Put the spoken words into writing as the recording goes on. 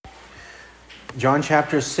John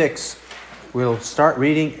chapter 6. We'll start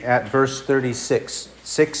reading at verse 36.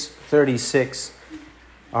 6:36.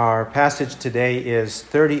 Our passage today is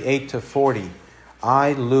 38 to 40.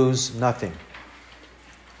 I lose nothing.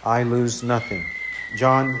 I lose nothing.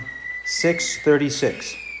 John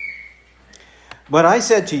 6:36. But I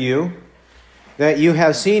said to you that you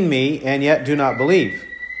have seen me and yet do not believe.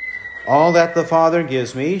 All that the Father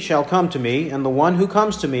gives me shall come to me, and the one who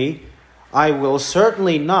comes to me I will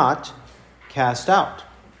certainly not cast out.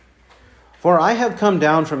 For I have come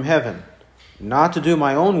down from heaven, not to do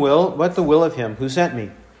my own will, but the will of him who sent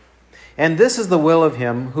me. And this is the will of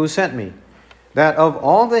him who sent me, that of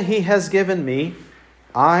all that he has given me,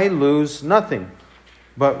 I lose nothing,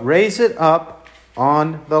 but raise it up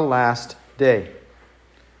on the last day.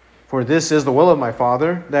 For this is the will of my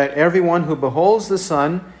Father, that everyone who beholds the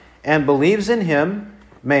Son and believes in him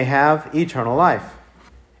may have eternal life.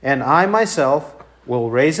 And I myself will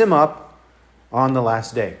raise him up on the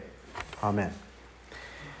last day. Amen.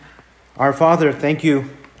 Our Father, thank you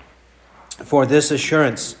for this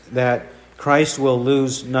assurance that Christ will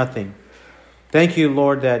lose nothing. Thank you,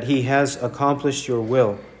 Lord, that he has accomplished your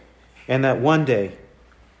will, and that one day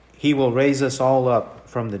he will raise us all up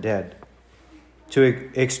from the dead to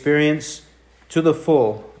experience to the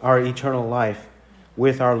full our eternal life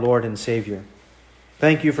with our Lord and Savior.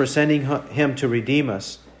 Thank you for sending him to redeem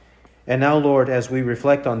us. And now, Lord, as we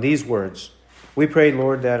reflect on these words, we pray,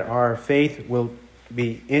 Lord, that our faith will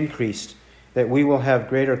be increased, that we will have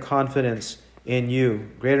greater confidence in you,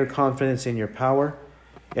 greater confidence in your power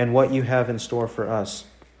and what you have in store for us.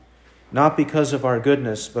 Not because of our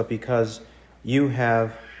goodness, but because you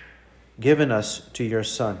have given us to your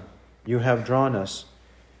Son. You have drawn us,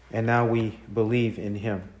 and now we believe in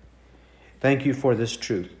him. Thank you for this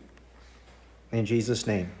truth. In Jesus'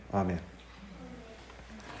 name, amen.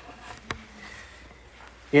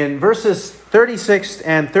 In verses 36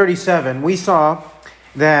 and 37, we saw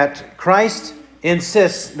that Christ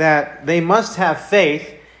insists that they must have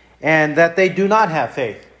faith and that they do not have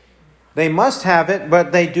faith. They must have it,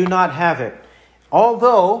 but they do not have it.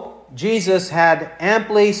 Although Jesus had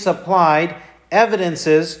amply supplied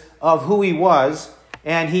evidences of who he was,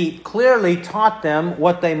 and he clearly taught them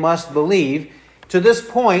what they must believe, to this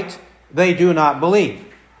point, they do not believe.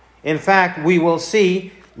 In fact, we will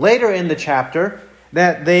see later in the chapter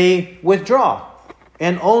that they withdraw,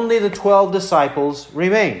 and only the 12 disciples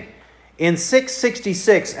remain. In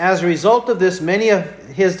 666, as a result of this, many of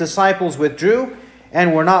his disciples withdrew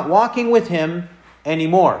and were not walking with him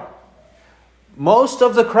anymore. Most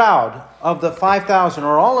of the crowd of the 5,000,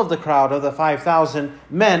 or all of the crowd of the 5,000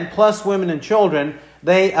 men, plus women and children,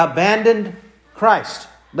 they abandoned Christ.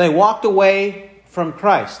 They walked away from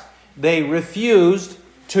Christ. They refused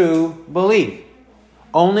to believe.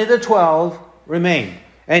 Only the 12 remained.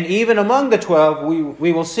 And even among the 12,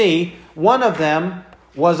 we will see one of them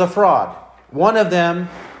was a fraud. One of them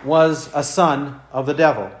was a son of the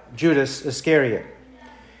devil, Judas Iscariot.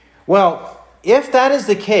 Well, if that is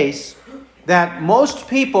the case, that most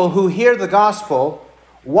people who hear the gospel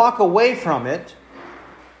walk away from it,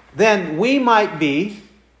 then we might be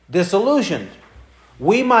disillusioned.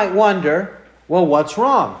 We might wonder, well, what's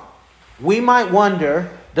wrong? We might wonder,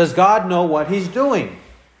 does God know what he's doing?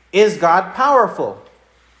 Is God powerful?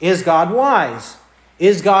 Is God wise?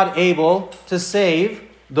 Is God able to save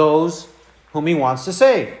those whom he wants to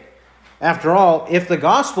save? After all, if the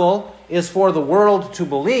gospel is for the world to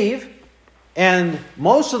believe, and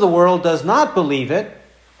most of the world does not believe it,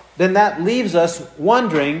 then that leaves us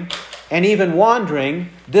wondering and even wandering,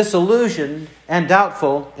 disillusioned and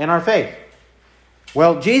doubtful in our faith.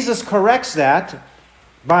 Well, Jesus corrects that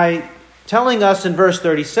by telling us in verse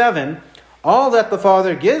 37, all that the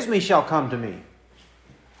Father gives me shall come to me.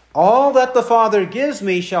 All that the Father gives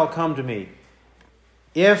me shall come to me.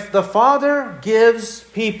 If the Father gives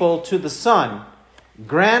people to the Son,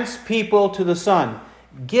 grants people to the Son,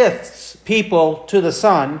 gifts people to the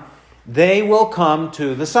Son, they will come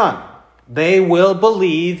to the Son. They will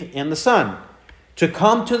believe in the Son. To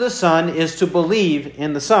come to the Son is to believe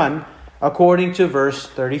in the Son, according to verse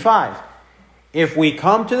 35. If we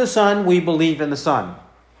come to the Son, we believe in the Son.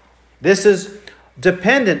 This is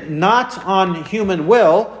dependent not on human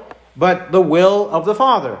will, but the will of the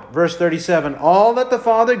Father. Verse 37, all that the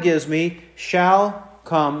Father gives me shall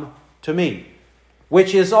come to me.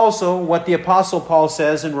 Which is also what the Apostle Paul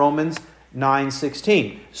says in Romans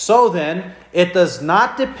 9:16. So then, it does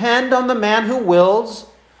not depend on the man who wills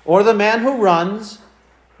or the man who runs,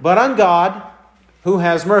 but on God who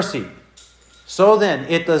has mercy. So then,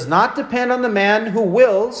 it does not depend on the man who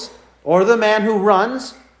wills or the man who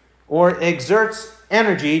runs or exerts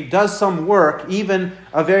energy, does some work, even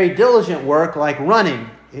a very diligent work like running.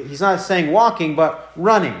 He's not saying walking, but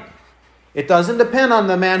running. It doesn't depend on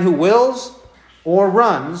the man who wills or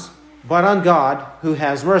runs, but on God who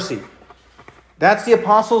has mercy. That's the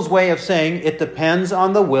apostles' way of saying it depends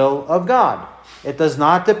on the will of God. It does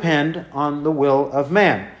not depend on the will of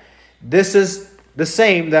man. This is the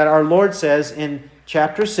same that our Lord says in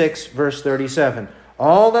chapter 6, verse 37.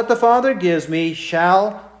 All that the Father gives me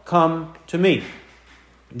shall come to me.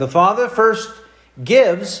 The Father first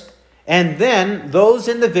gives, and then those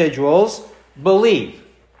individuals believe.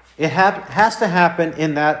 It has to happen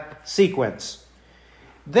in that sequence.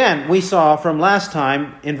 Then we saw from last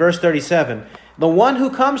time in verse 37, the one who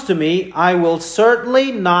comes to me, I will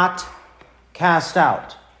certainly not cast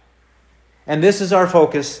out. And this is our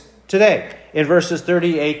focus today in verses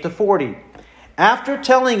 38 to 40. After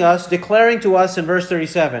telling us, declaring to us in verse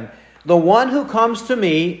 37, the one who comes to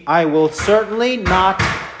me, I will certainly not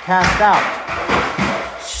cast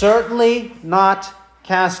out. Certainly not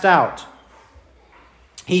cast out.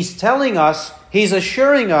 He's telling us, he's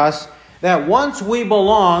assuring us that once we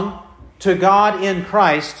belong to God in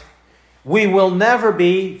Christ, we will never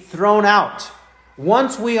be thrown out.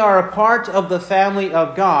 Once we are a part of the family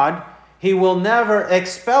of God, He will never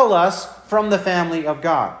expel us from the family of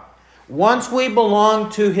God. Once we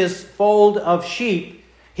belong to His fold of sheep,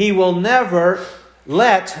 He will never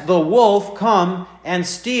let the wolf come and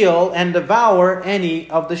steal and devour any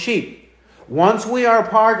of the sheep. Once we are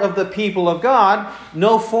part of the people of God,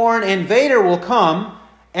 no foreign invader will come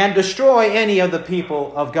and destroy any of the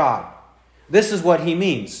people of God. This is what He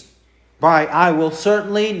means by I will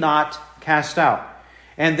certainly not cast out.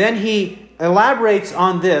 And then He elaborates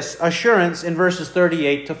on this assurance in verses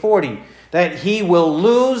 38 to 40, that He will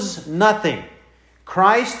lose nothing.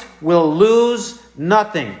 Christ will lose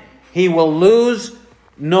nothing. He will lose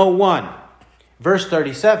no one. Verse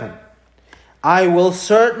 37, I will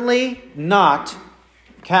certainly not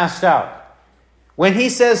cast out. When He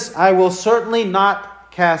says, I will certainly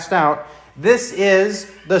not cast out, this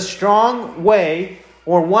is the strong way,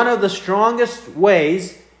 or one of the strongest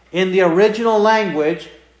ways in the original language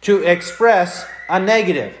to express a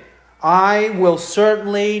negative. I will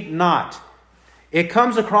certainly not. It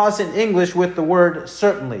comes across in English with the word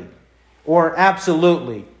certainly, or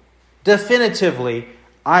absolutely, definitively.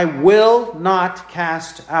 I will not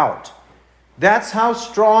cast out. That's how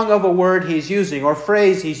strong of a word He's using, or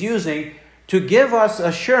phrase He's using, to give us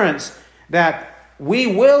assurance that we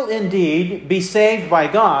will indeed be saved by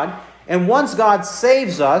God. And once God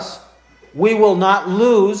saves us, we will not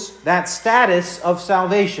lose that status of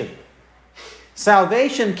salvation.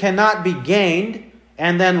 Salvation cannot be gained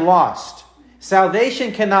and then lost.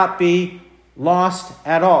 Salvation cannot be lost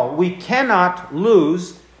at all. We cannot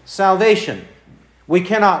lose salvation. We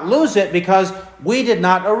cannot lose it because we did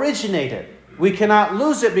not originate it. We cannot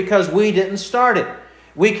lose it because we didn't start it.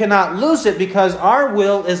 We cannot lose it because our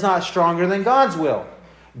will is not stronger than God's will.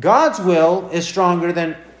 God's will is stronger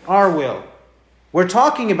than our will. We're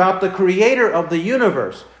talking about the creator of the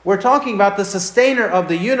universe. We're talking about the sustainer of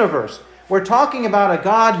the universe. We're talking about a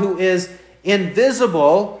God who is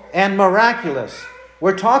invisible and miraculous.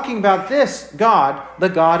 We're talking about this God, the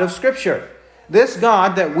God of Scripture. This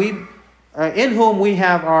God that in whom we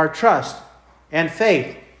have our trust and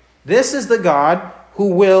faith. This is the God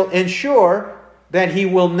who will ensure that He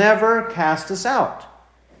will never cast us out.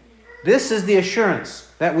 This is the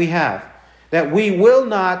assurance that we have, that we will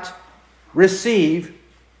not receive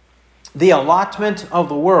the allotment of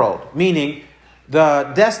the world, meaning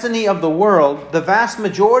the destiny of the world. The vast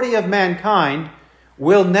majority of mankind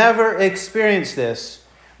will never experience this,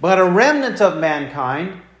 but a remnant of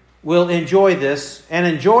mankind will enjoy this, and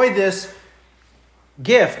enjoy this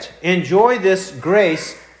gift, enjoy this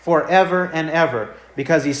grace forever and ever,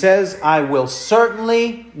 because He says, I will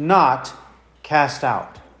certainly not cast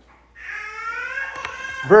out.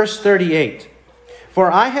 Verse 38,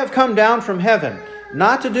 for I have come down from heaven,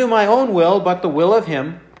 not to do my own will, but the will of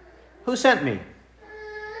Him who sent me.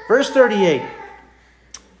 Verse 38,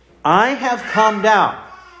 I have come down.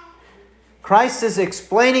 Christ is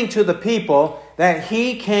explaining to the people that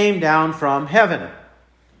He came down from heaven.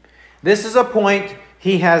 This is a point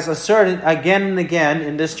He has asserted again and again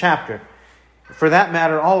in this chapter. For that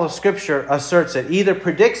matter, all of Scripture asserts it, either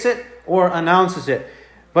predicts it or announces it.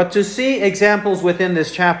 But to see examples within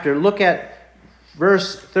this chapter, look at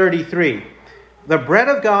verse 33. The bread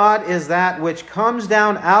of God is that which comes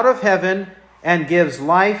down out of heaven and gives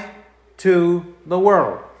life to the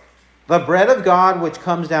world. The bread of God which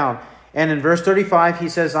comes down. And in verse 35, He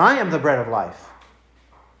says, I am the bread of life.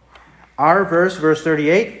 Our verse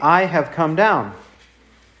 38, I have come down.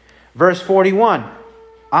 Verse 41,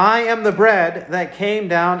 I am the bread that came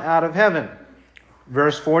down out of heaven.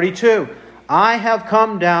 Verse 42, I have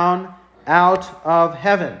come down out of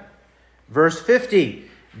heaven. Verse 50,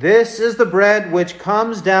 this is the bread which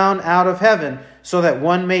comes down out of heaven, so that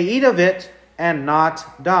one may eat of it and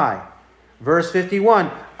not die. Verse 51,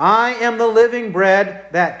 I am the living bread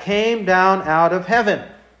that came down out of heaven.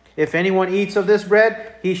 If anyone eats of this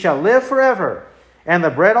bread, he shall live forever. And the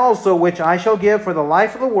bread also which I shall give for the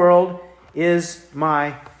life of the world is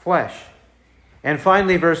my flesh. And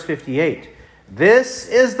finally, verse 58, this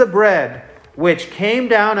is the bread which came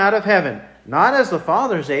down out of heaven, not as the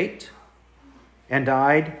fathers ate and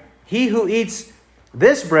died. He who eats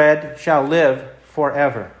this bread shall live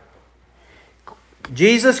forever.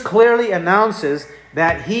 Jesus clearly announces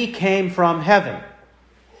that he came from heaven.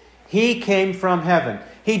 He came from heaven.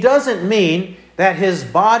 He doesn't mean that his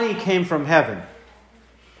body came from heaven,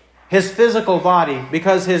 his physical body,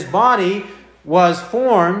 because his body was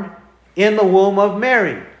formed in the womb of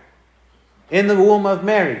Mary. In the womb of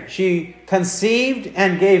Mary. She conceived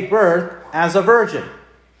and gave birth as a virgin.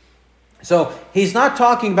 So he's not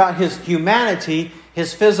talking about his humanity,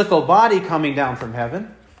 his physical body coming down from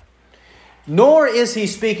heaven. Nor is he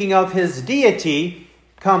speaking of his deity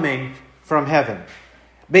coming from heaven.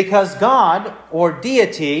 Because God, or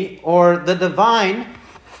deity, or the divine,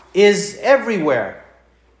 is everywhere.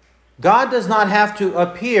 God does not have to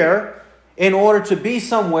appear in order to be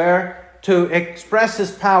somewhere to express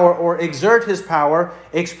his power or exert his power,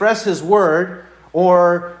 express his word,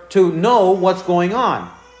 or to know what's going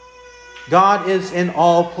on. God is in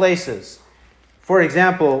all places. For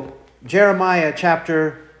example, Jeremiah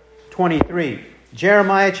chapter 23.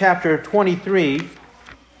 Jeremiah chapter 23,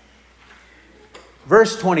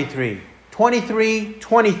 verse 23.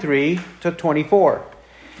 23 to 24.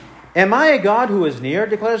 Am I a God who is near,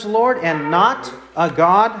 declares the Lord, and not a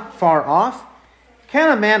God far off?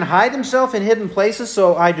 Can a man hide himself in hidden places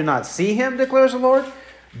so I do not see him, declares the Lord?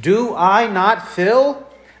 Do I not fill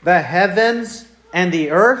the heavens and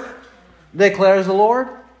the earth, declares the Lord?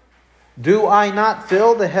 Do I not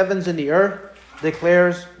fill the heavens and the earth,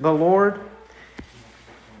 declares the Lord?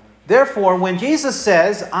 Therefore, when Jesus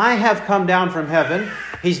says, I have come down from heaven,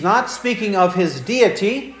 he's not speaking of his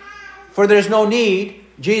deity, for there's no need,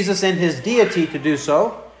 Jesus and his deity, to do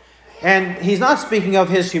so. And he's not speaking of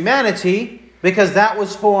his humanity, because that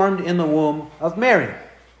was formed in the womb of Mary.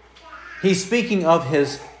 He's speaking of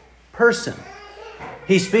his person.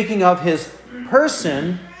 He's speaking of his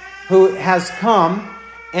person who has come,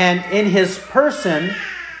 and in his person,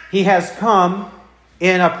 he has come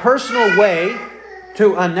in a personal way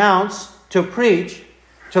to announce, to preach,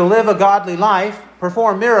 to live a godly life,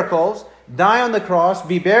 perform miracles, die on the cross,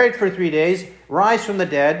 be buried for 3 days, rise from the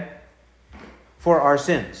dead for our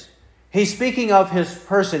sins. He's speaking of his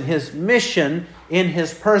person, his mission in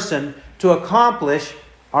his person to accomplish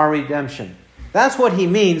our redemption. That's what he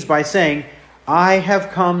means by saying, I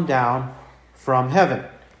have come down from heaven.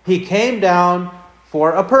 He came down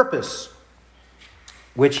for a purpose,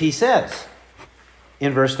 which he says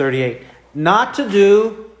in verse 38, not to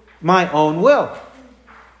do my own will.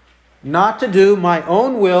 Not to do my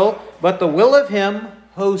own will, but the will of him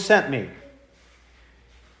who sent me.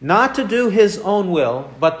 Not to do his own will,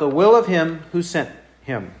 but the will of him who sent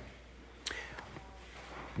him.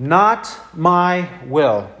 Not my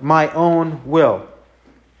will, my own will.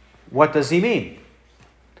 What does he mean?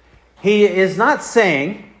 He is not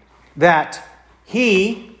saying that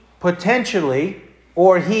he potentially,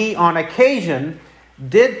 or he on occasion,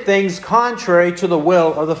 did things contrary to the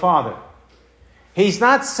will of the Father. He's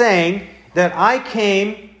not saying that I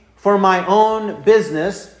came for my own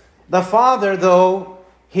business. The Father, though,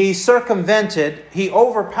 he circumvented, he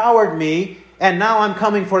overpowered me, and now I'm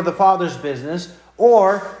coming for the Father's business.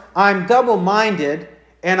 Or I'm double-minded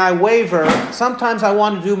and I waver. Sometimes I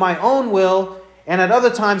want to do my own will, and at other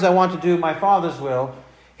times I want to do my Father's will.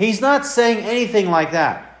 He's not saying anything like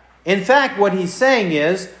that. In fact, what he's saying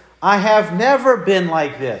is, I have never been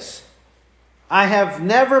like this. I have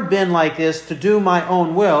never been like this to do my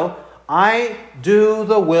own will. I do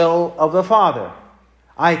the will of the Father.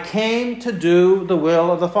 I came to do the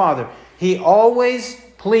will of the Father. He always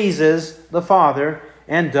pleases the Father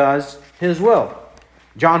and does his will.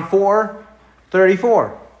 John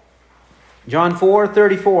 4:34. John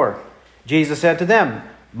 4:34. Jesus said to them,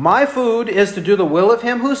 my food is to do the will of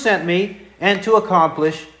him who sent me and to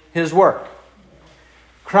accomplish his work.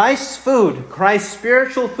 Christ's food, Christ's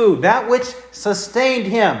spiritual food, that which sustained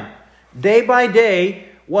him day by day,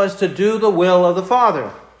 was to do the will of the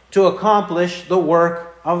Father, to accomplish the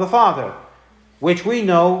work of the Father, which we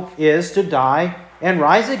know is to die and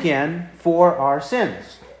rise again for our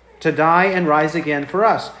sins. to die and rise again for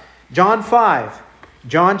us. John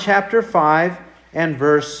chapter 5 and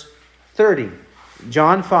verse 30.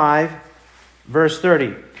 John 5, verse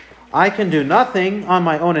 30. I can do nothing on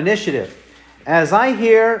my own initiative. As I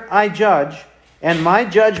hear, I judge, and my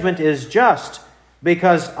judgment is just,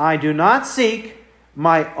 because I do not seek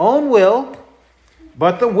my own will,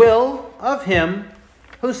 but the will of him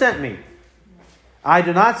who sent me. I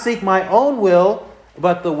do not seek my own will,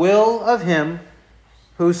 but the will of him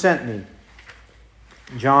who sent me.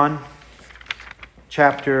 John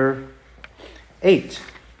chapter 8.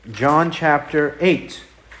 John chapter 8,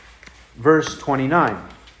 verse 29.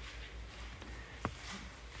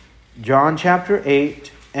 John chapter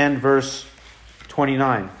 8 and verse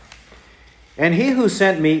 29. And he who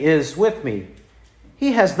sent me is with me.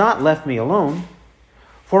 He has not left me alone,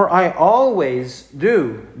 for I always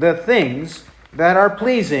do the things that are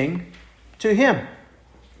pleasing to him.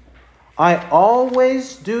 I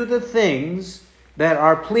always do the things that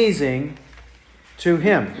are pleasing to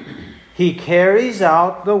him. He carries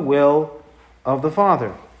out the will of the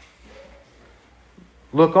Father.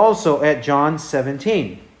 Look also at John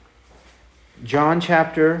 17. John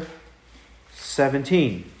chapter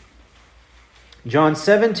 17. John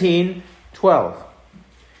 17, 12.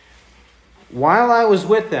 While I was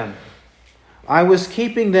with them, I was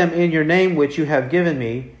keeping them in your name which you have given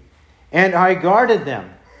me, and I guarded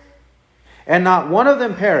them. And not one of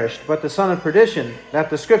them perished, but the son of perdition, that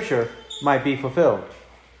the scripture might be fulfilled.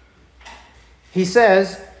 He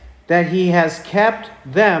says that he has kept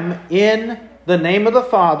them in the name of the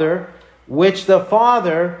Father, which the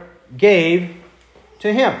Father gave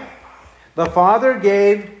to him. The Father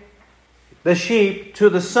gave the sheep to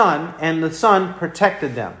the Son, and the Son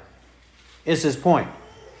protected them, is his point.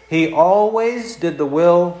 He always did the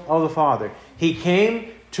will of the Father. He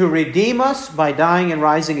came to redeem us by dying and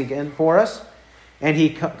rising again for us, and he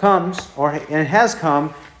has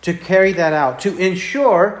come to carry that out, to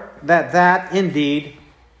ensure that that indeed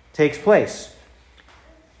takes place.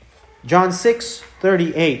 John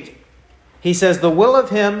 6:38, he says, the will of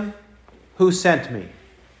him who sent me.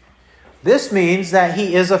 This means that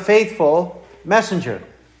he is a faithful messenger.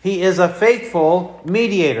 He is a faithful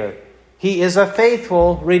mediator. He is a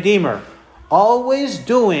faithful redeemer, always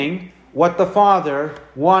doing what the Father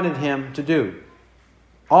wanted him to do,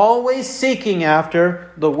 always seeking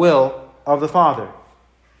after the will of the Father.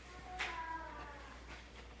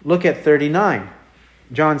 Look at 39,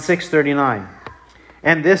 John 6:39.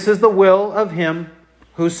 And this is the will of him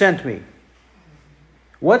who sent me.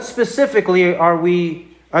 What specifically are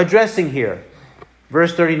we addressing here?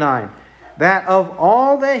 Verse 39. That of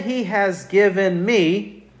all that he has given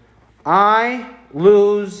me, I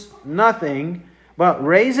lose nothing, but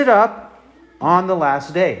raise it up on the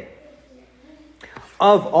last day.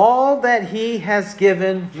 Of all that he has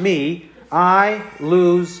given me, I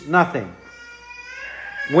lose nothing.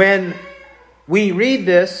 When we read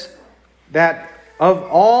this, that of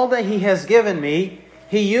all that he has given me,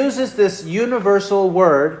 he uses this universal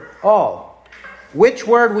word, all. Which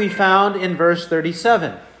word we found in verse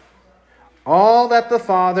 37. All that the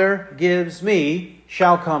Father gives me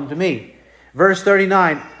shall come to me. Verse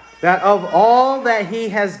 39. That of all that he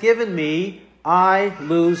has given me, I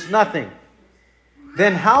lose nothing.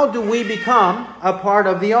 Then how do we become a part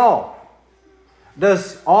of the all?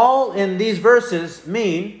 Does all in these verses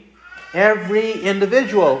mean every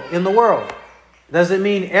individual in the world? Does it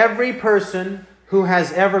mean every person who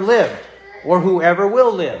has ever lived or who ever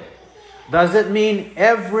will live? Does it mean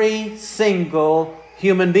every single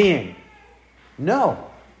human being? No,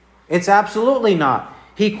 it's absolutely not.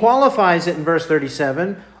 He qualifies it in verse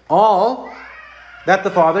 37, all that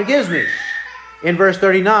the Father gives me. In verse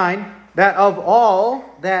 39, that of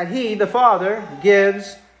all that he, the Father,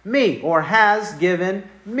 gives me or has given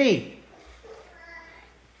me.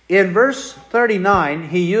 In verse 39,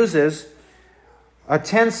 he uses a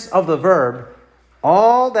tense of the verb,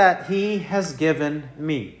 all that he has given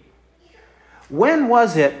me. When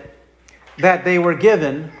was it that they were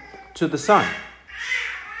given to the Son?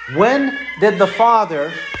 When did the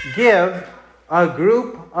Father give a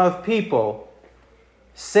group of people,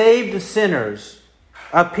 saved sinners,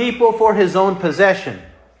 a people for his own possession?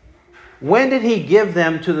 When did he give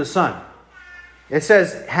them to the Son? It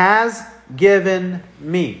says, has given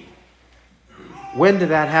me. When did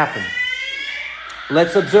that happen?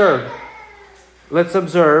 Let's observe. Let's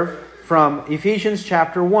observe from Ephesians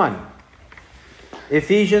chapter 1.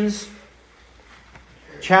 Ephesians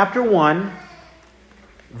chapter 1,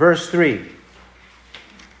 verse 3.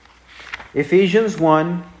 Ephesians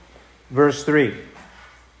 1, verse 3.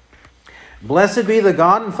 Blessed be the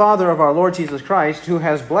God and Father of our Lord Jesus Christ, who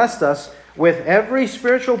has blessed us with every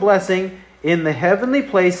spiritual blessing in the heavenly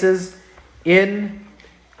places in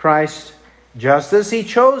Christ, just as He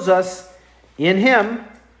chose us in Him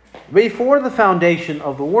before the foundation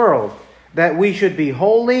of the world, that we should be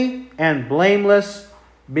holy and blameless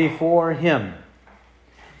before Him.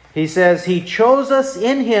 He says He chose us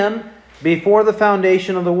in Him before the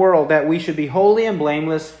foundation of the world, that we should be holy and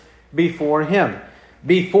blameless before Him.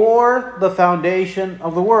 Before the foundation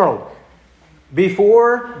of the world.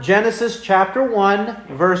 Before Genesis chapter 1,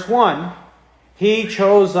 verse 1, He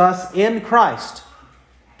chose us in Christ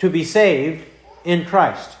to be saved in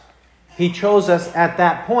Christ. He chose us at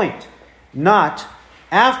that point, not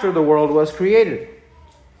after the world was created.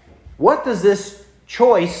 What does this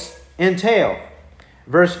choice entail?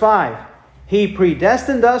 Verse 5, He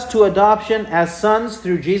predestined us to adoption as sons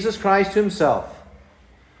through Jesus Christ Himself.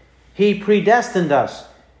 He predestined us.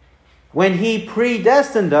 When He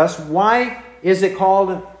predestined us, why is it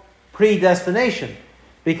called predestination?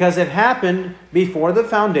 Because it happened before the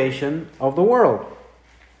foundation of the world.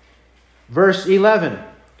 Verse 11,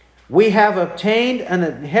 we have obtained an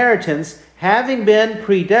inheritance having been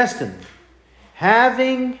predestined.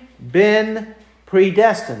 Having been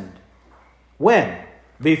predestined. When?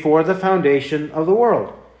 Before the foundation of the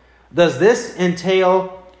world. Does this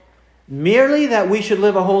entail merely that we should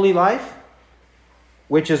live a holy life?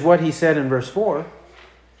 Which is what he said in verse 4.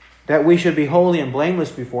 That we should be holy and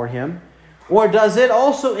blameless before Him. Or does it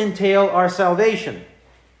also entail our salvation?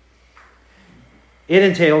 It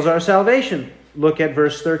entails our salvation. Look at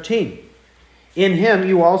verse 13. In Him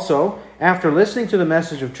you also, after listening to the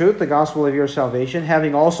message of truth, the gospel of your salvation,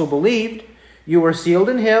 having also believed, you were sealed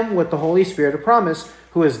in Him with the Holy Spirit of promise,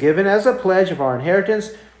 who is given as a pledge of our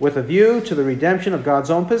inheritance, with a view to the redemption of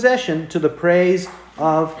God's own possession, to the praise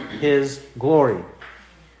of His glory.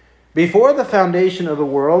 Before the foundation of the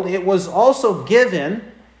world, it was also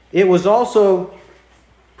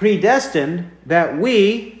predestined that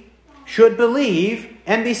we should believe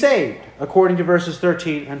and be saved, according to verses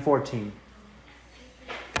 13 and 14.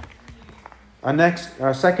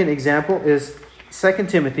 Our second example is 2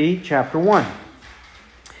 Timothy chapter 1.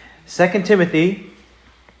 2 Timothy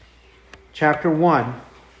chapter 1,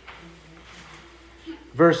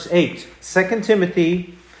 verse 8. 2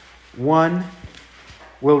 Timothy 1,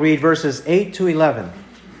 we'll read verses 8 to 11.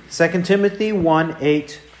 2 Timothy 1,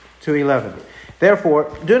 8 to 11.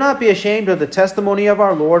 Therefore, do not be ashamed of the testimony of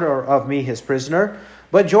our Lord or of me, His prisoner,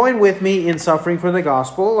 but join with me in suffering for the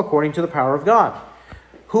gospel according to the power of God,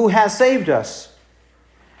 who has saved us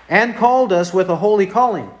and called us with a holy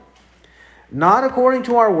calling, not according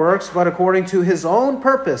to our works, but according to His own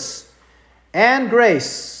purpose and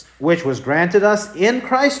grace, which was granted us in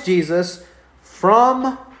Christ Jesus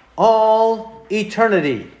from all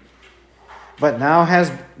eternity, but now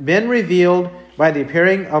has been revealed by the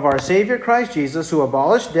appearing of our Savior Christ Jesus, who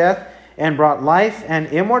abolished death and brought life and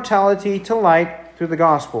immortality to light through the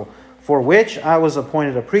gospel, for which I was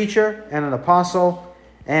appointed a preacher and an apostle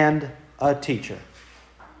and a teacher.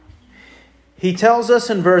 He tells us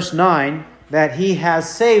in verse 9 that He has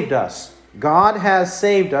saved us. God has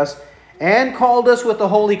saved us and called us with the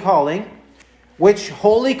holy calling, which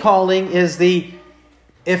holy calling is the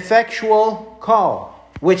effectual call,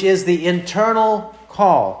 which is the internal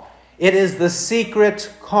call. It is the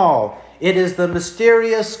secret call. It is the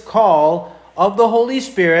mysterious call of the Holy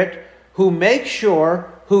Spirit, who makes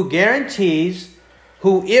sure, who guarantees,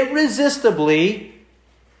 who irresistibly,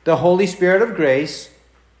 the Holy Spirit of grace,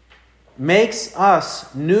 makes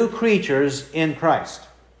us new creatures in Christ.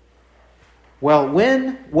 Well,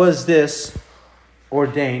 when was this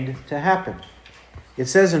ordained to happen? It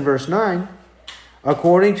says in verse 9,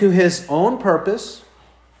 according to His own purpose,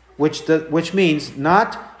 which means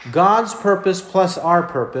not God's purpose plus our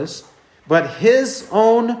purpose, but His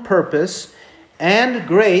own purpose and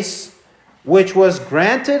grace, which was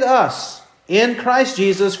granted us in Christ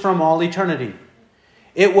Jesus from all eternity.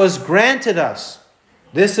 It was granted us.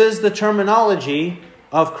 This is the terminology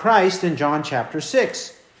of Christ in John chapter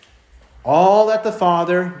 6. All that the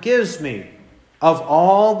Father gives me, of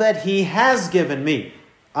all that He has given me,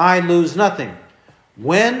 I lose nothing.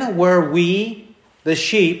 When were we, the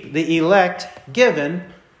sheep, the elect, given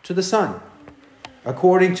to the Son?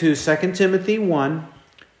 According to 2 Timothy 1,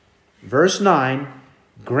 verse 9,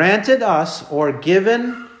 granted us or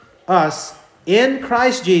given us in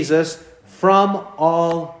Christ Jesus from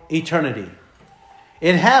all eternity.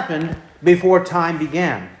 It happened before time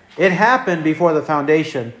began. It happened before the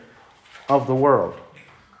foundation of the world.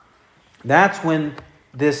 That's when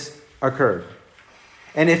this occurred.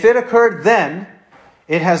 And if it occurred then,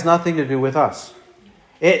 it has nothing to do with us.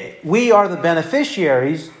 We are the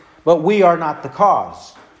beneficiaries, but we are not the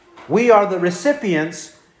cause. We are the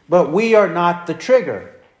recipients, but we are not the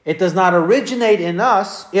trigger. It does not originate in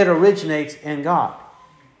us, it originates in God.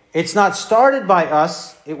 It's not started by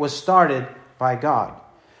us, it was started by God.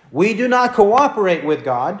 We do not cooperate with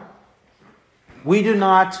God. We do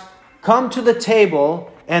not come to the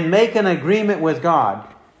table and make an agreement with God.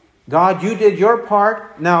 God, you did your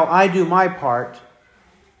part, now I do my part.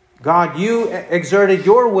 God, you exerted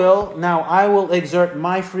your will, now I will exert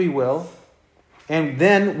my free will. And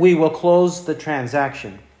then we will close the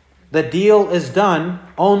transaction. The deal is done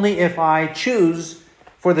only if I choose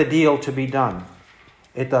for the deal to be done.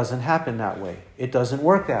 It doesn't happen that way. It doesn't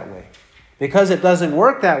work that way. Because it doesn't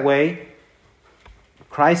work that way,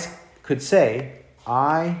 Christ could say,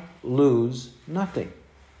 I lose nothing.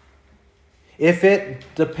 If it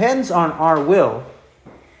depends on our will,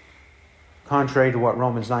 contrary to what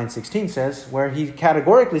Romans 9:16 says, where he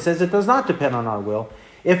categorically says it does not depend on our will.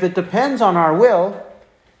 If it depends on our will,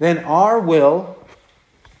 then our will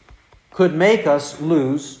could make us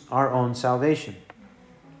lose our own salvation.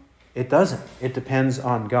 It doesn't. It depends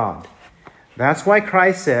on God. That's why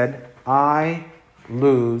Christ said, I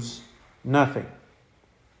lose nothing.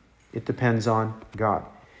 It depends on God.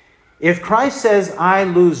 If Christ says, I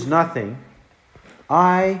lose nothing,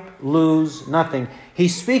 I lose nothing.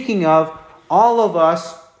 He's speaking of all of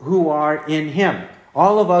us who are in Him.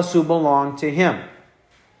 All of us who belong to Him.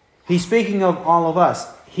 He's speaking of all of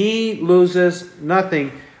us. He loses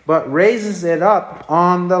nothing, but raises it up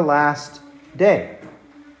on the last day.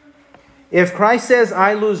 If Christ says,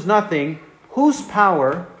 I lose nothing, whose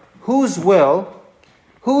power, whose will,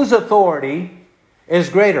 whose authority is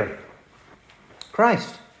greater?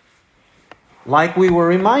 Christ. Like we were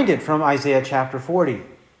reminded from Isaiah chapter 40.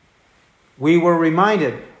 We were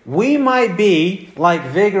reminded, we might be like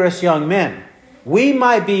vigorous young men. We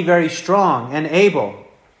might be very strong and able.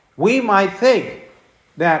 We might think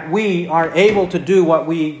that we are able to do what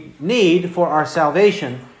we need for our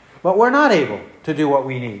salvation, but we're not able to do what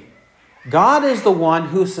we need. God is the one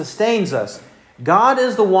who sustains us. God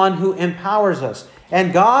is the one who empowers us.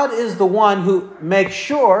 And God is the one who makes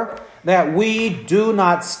sure that we do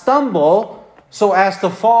not stumble so as to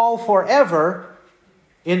fall forever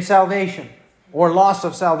in salvation or loss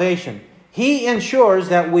of salvation. He ensures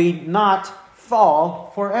that we not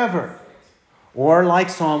fall forever. Or like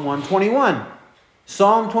Psalm 121.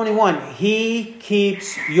 Psalm 21, He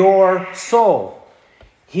keeps your soul.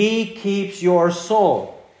 He keeps your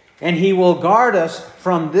soul. And He will guard us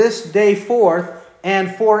from this day forth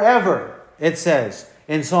and forever, it says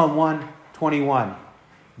in Psalm 121.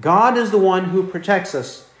 God is the one who protects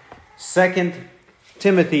us. 2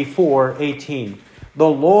 Timothy 4:18. The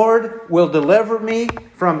Lord will deliver me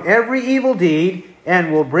from every evil deed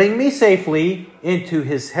and will bring me safely into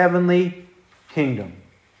His heavenly kingdom.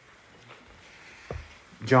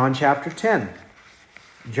 John chapter 10.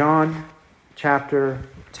 John chapter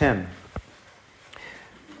 10.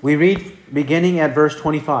 We read beginning at verse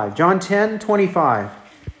 25. John 10, 25.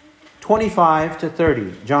 25 to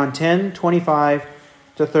 30. John 10, 25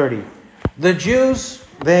 to 30. The Jews,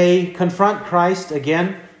 they confront Christ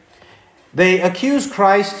again. They accuse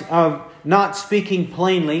Christ of not speaking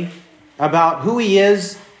plainly about who He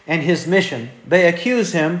is and His mission. They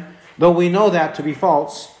accuse Him, though we know that to be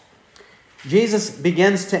false. Jesus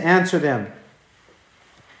begins to answer them.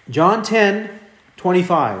 John 10,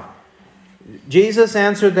 25. Jesus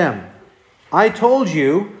answered them, I told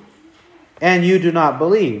you, and you do not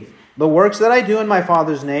believe. The works that I do in my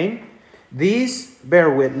Father's name, these bear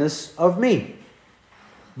witness of me.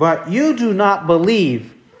 But you do not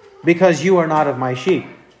believe because you are not of my sheep.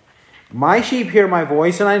 My sheep hear my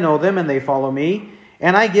voice, and I know them, and they follow me,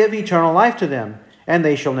 and I give eternal life to them, and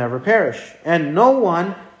they shall never perish, and no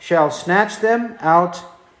one shall snatch them out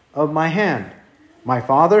of my hand. My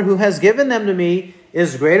Father who has given them to me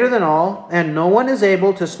is greater than all, and no one is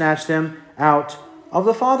able to snatch them out of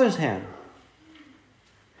the Father's hand.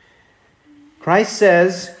 Christ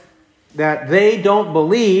says that they don't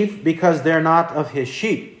believe because they're not of His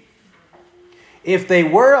sheep. If they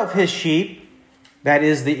were of His sheep, that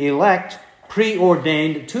is the elect,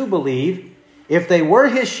 preordained to believe, if they were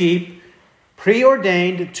His sheep,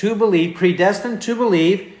 preordained to believe, predestined to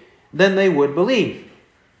believe, then they would believe.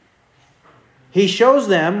 He shows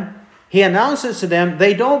them, He announces to them,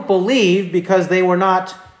 they don't believe because they were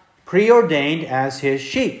not preordained as His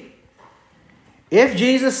sheep. If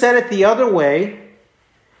Jesus said it the other way,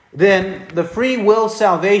 then the free will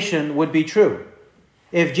salvation would be true.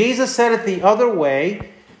 If Jesus said it the other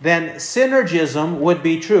way, then synergism would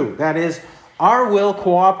be true. That is, our will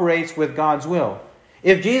cooperates with God's will.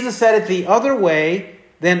 If Jesus said it the other way,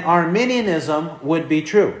 then Arminianism would be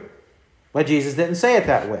true. But Jesus didn't say it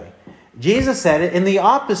that way. Jesus said it in the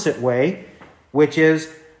opposite way, which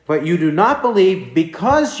is, but you do not believe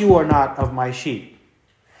because you are not of my sheep.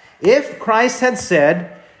 If Christ had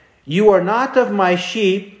said, you are not of my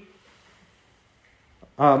sheep,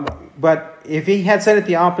 but if he had said it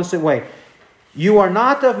the opposite way, you are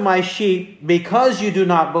not of my sheep because you do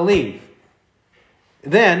not believe,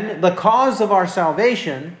 then the cause of our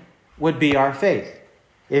salvation would be our faith.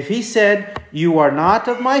 If he said, you are not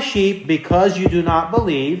of my sheep because you do not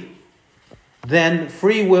believe, then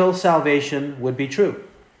free will salvation would be true.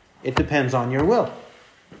 It depends on your will.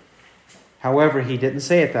 However, he didn't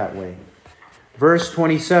say it that way. Verse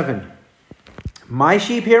 27, my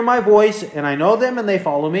sheep hear my voice, and I know them, and they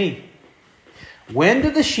follow me. When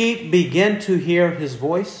do the sheep begin to hear his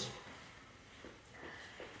voice?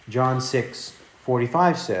 John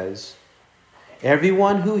 6:45 says,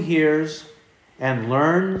 everyone who hears and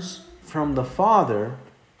learns from the Father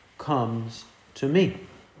comes to me.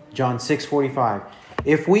 John 6:45.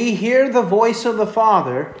 If we hear the voice of the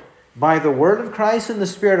Father by the word of Christ and the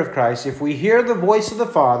Spirit of Christ, if we hear the voice of the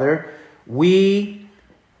Father, we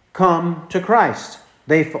come to Christ.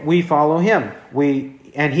 We follow him.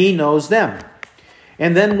 And he knows them.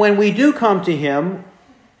 And then when we do come to him,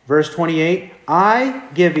 verse 28, I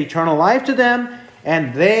give eternal life to them,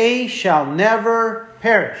 and they shall never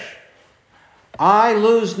perish. I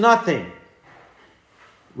lose nothing.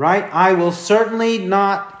 Right? I will certainly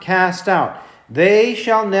not cast out. They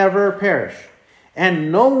shall never perish,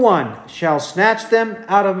 and no one shall snatch them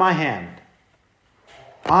out of my hand.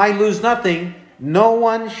 I lose nothing. No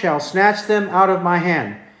one shall snatch them out of my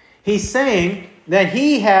hand. He's saying that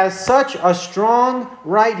he has such a strong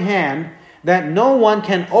right hand that no one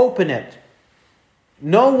can open it.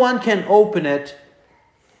 No one can open it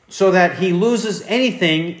so that he loses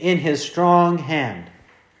anything in his strong hand.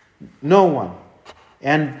 No one.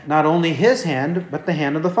 And not only his hand, but the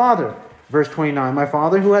hand of the Father. Verse 29, my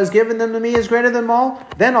Father who has given them to me is greater than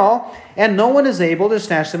all, and no one is able to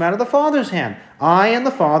snatch them out of the Father's hand. I and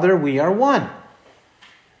the Father, we are one.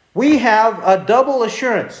 We have a double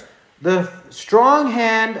assurance. The strong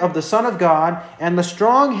hand of the Son of God and the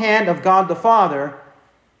strong hand of God the Father,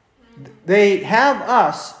 they have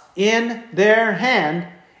us in their hand,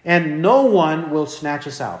 and no one will snatch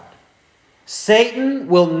us out. Satan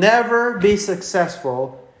will never be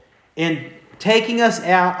successful in taking us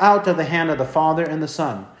out of the hand of the Father and the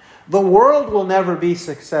Son. The world will never be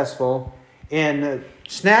successful in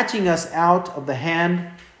snatching us out of the hand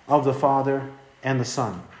of the Father and the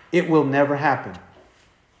Son. It will never happen.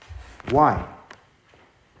 Why?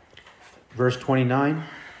 Verse 29,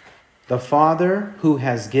 the Father who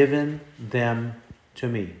has given them to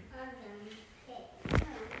me.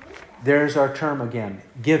 There's our term again,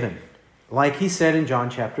 given. Like he said in John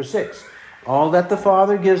chapter 6. All that the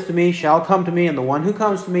Father gives to me shall come to me, and the one who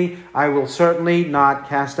comes to me I will certainly not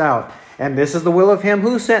cast out. And this is the will of him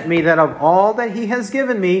who sent me, that of all that he has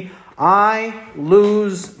given me, I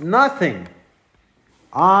lose nothing.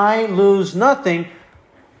 I lose nothing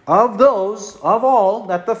of all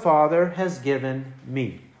that the Father has given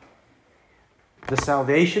me. The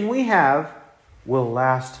salvation we have will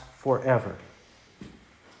last forever.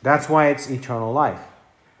 That's why it's eternal life.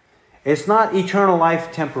 It's not eternal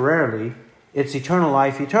life temporarily. It's eternal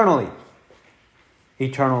life eternally.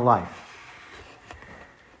 Eternal life.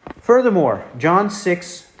 Furthermore, John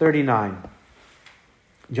 6:39.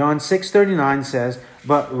 John 6:39 says,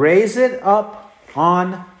 but raise it up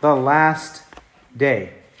on the last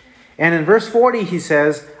day. And in verse 40 he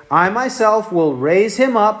says, I myself will raise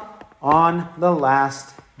him up on the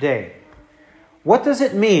last day. What does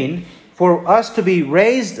it mean for us to be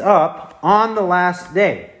raised up on the last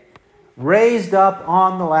day? Raised up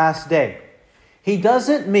on the last day. He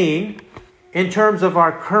doesn't mean in terms of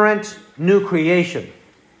our current new creation.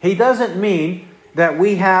 He doesn't mean that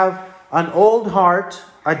we have an old heart,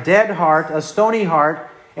 a dead heart, a stony heart,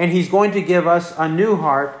 and he's going to give us a new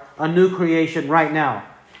heart, a new creation right now.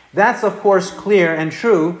 That's of course clear and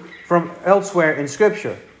true from elsewhere in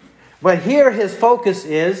Scripture. But here his focus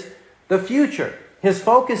is the future. His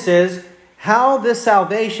focus is how this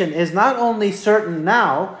salvation is not only certain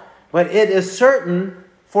now, but it is certain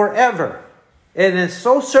forever. It is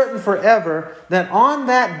so certain forever that on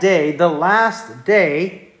that day, the last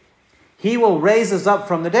day, he will raise us up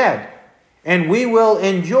from the dead. And we will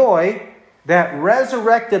enjoy that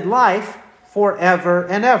resurrected life forever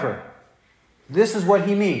and ever. This is what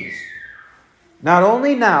he means. Not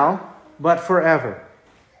only now, but forever.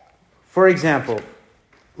 For example,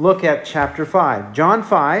 look at chapter 5. John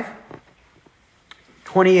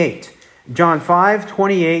 5:28. John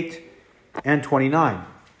 5:28 and 29.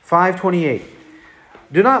 5:28.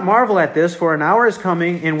 Do not marvel at this, for an hour is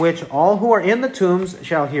coming in which all who are in the tombs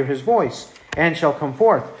shall hear his voice, and shall come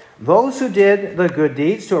forth. Those who did the good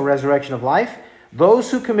deeds to a resurrection of life,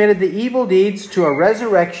 those who committed the evil deeds to a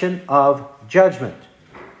resurrection of judgment,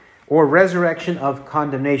 or resurrection of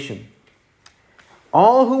condemnation.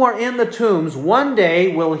 All who are in the tombs one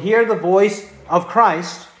day will hear the voice of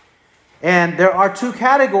Christ, and there are two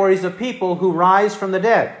categories of people who rise from the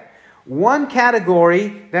dead. One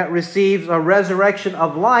category that receives a resurrection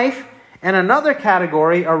of life, and another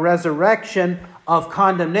category, a resurrection of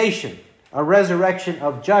condemnation, a resurrection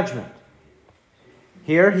of judgment.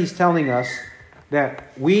 Here he's telling us that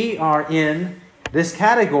we are in this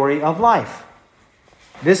category of life.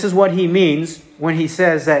 This is what he means when he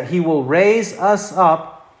says that he will raise us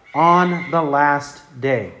up on the last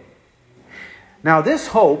day. Now this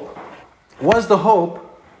hope was the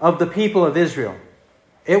hope of the people of Israel.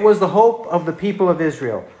 It was the hope of the people of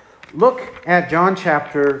Israel. Look at John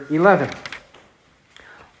chapter 11.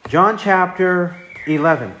 John chapter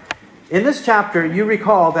 11. In this chapter, you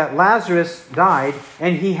recall that Lazarus died,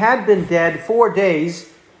 and he had been dead 4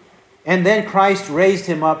 days, and then Christ raised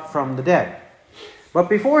him up from the dead. But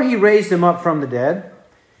before he raised him up from the dead,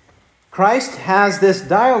 Christ has this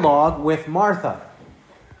dialogue with Martha.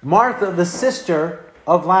 Martha, the sister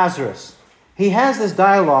of Lazarus. He has this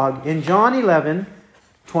dialogue in John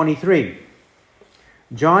 11:23.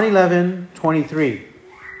 John 11:23.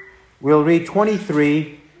 We'll read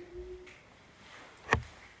 23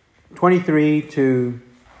 to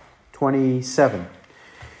 27.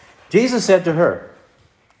 Jesus said to her,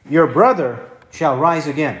 "Your brother shall rise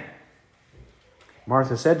again."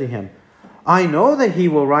 Martha said to him, "I know that he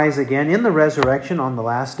will rise again in the resurrection on the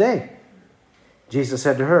last day." Jesus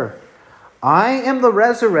said to her, "I am the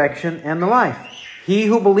resurrection and the life. He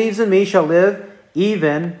who believes in me shall live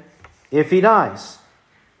even if he dies.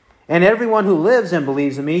 And everyone who lives and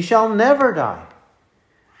believes in me shall never die.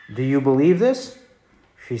 Do you believe this?"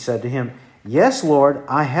 She said to him, "Yes, Lord,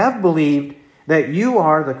 I have believed that you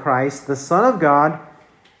are the Christ, the Son of God,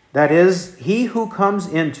 that is, he who comes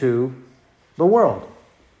into the world."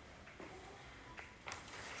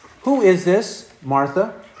 Who is this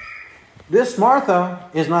Martha? This Martha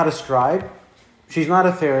is not a scribe. She's not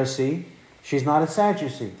a Pharisee. She's not a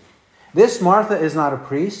Sadducee. This Martha is not a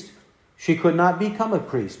priest. She could not become a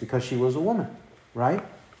priest because she was a woman, right?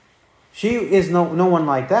 She is no one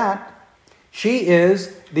like that. She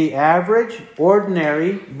is the average,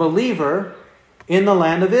 ordinary believer in the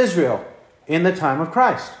land of Israel in the time of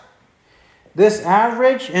Christ. This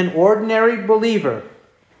average and ordinary believer,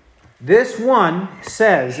 this one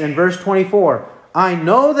says in verse 24, "I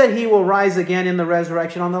know that he will rise again in the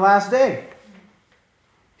resurrection on the last day."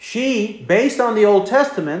 She, based on the Old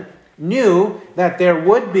Testament, knew that there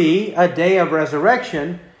would be a day of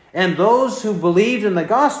resurrection, and those who believed in the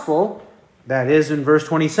gospel, that is in verse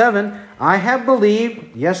 27, "I have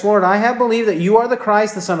believed, yes, Lord, I have believed that you are the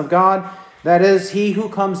Christ, the Son of God, that is, he who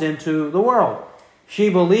comes into the world." She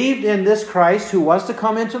believed in this Christ who was to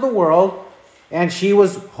come into the world, and she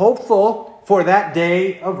was hopeful for that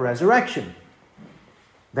day of resurrection.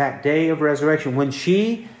 That day of resurrection, when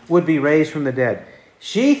she would be raised from the dead.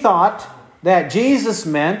 She thought that Jesus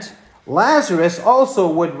meant Lazarus also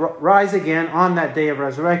would rise again on that day of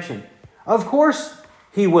resurrection. Of course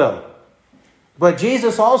he will. But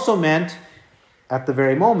Jesus also meant at the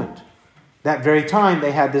very moment, that very time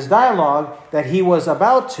they had this dialogue, that he was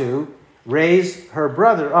about to raise her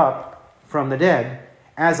brother up from the dead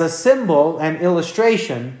as a symbol and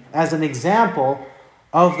illustration, as an example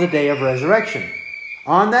of the day of resurrection.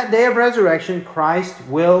 On that day of resurrection, Christ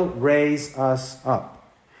will raise us up.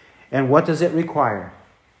 And what does it require?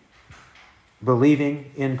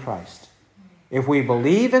 Believing in Christ. If we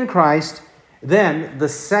believe in Christ, then the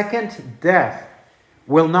second death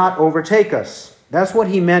will not overtake us. That's what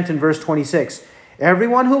he meant in verse 26.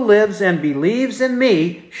 "Everyone who lives and believes in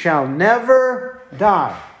me shall never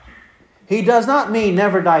die." He does not mean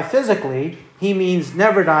never die physically. He means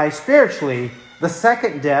never die spiritually. The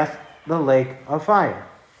second death, the lake of fire.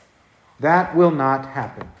 That will not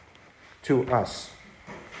happen to us.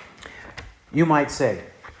 You might say,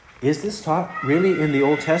 is this taught really in the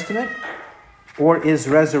Old Testament? Or is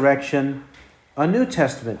resurrection a New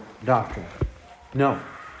Testament doctrine? No.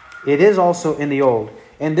 It is also in the Old.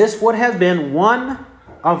 And this would have been one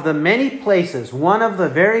of the many places, one of the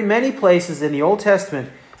very many places in the Old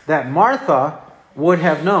Testament that Martha would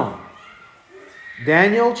have known.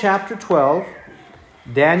 Daniel chapter 12,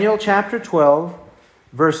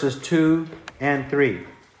 verses 2 and 3.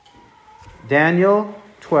 Daniel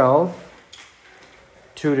 12,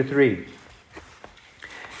 2 to 3.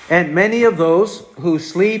 And many of those who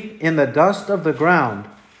sleep in the dust of the ground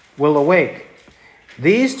will awake,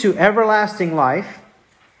 these to everlasting life,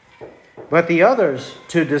 but the others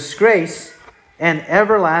to disgrace and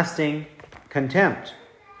everlasting contempt.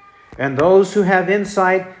 And those who have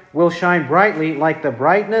insight will shine brightly like the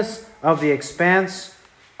brightness of the expanse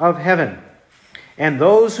of heaven. And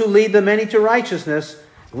those who lead the many to righteousness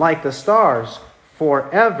like the stars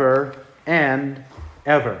forever and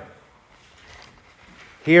ever.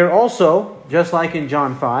 Here also, just like in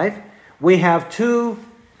John 5, we have two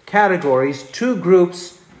categories, two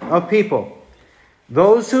groups of people.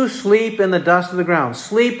 Those who sleep in the dust of the ground.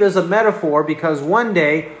 Sleep is a metaphor because one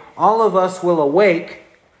day all of us will awake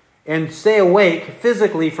and stay awake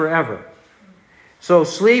physically forever. So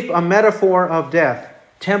sleep, a metaphor of death,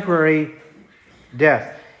 temporary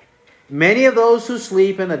death. Many of those who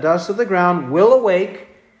sleep in the dust of the ground will awake,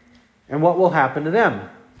 and what will happen to them?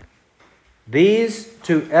 These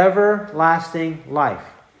to everlasting life.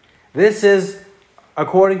 This is,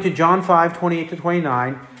 according to John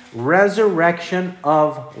 5:28-29, resurrection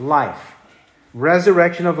of life.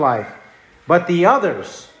 Resurrection of life. But the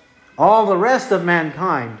others, all the rest of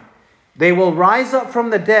mankind, they will rise up from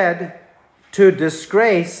the dead to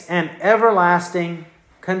disgrace and everlasting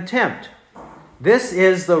contempt. This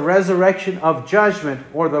is the resurrection of judgment,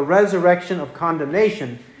 or the resurrection of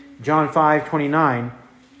condemnation, John 5:29,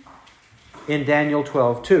 in Daniel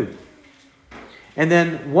 12:2. And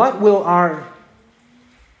then what will our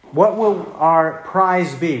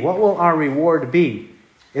prize be? What will our reward be?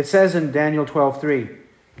 It says in Daniel 12:3,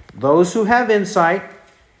 those who have insight,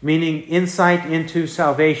 meaning insight into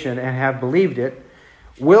salvation and have believed it,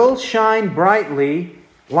 will shine brightly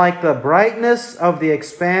like the brightness of the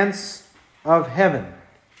expanse of heaven,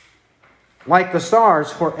 like the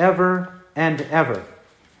stars forever and ever.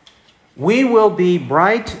 We will be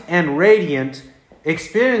bright and radiant,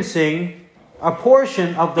 experiencing a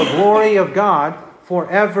portion of the glory of God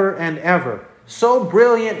forever and ever. So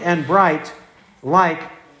brilliant and bright, like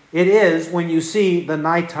it is when you see the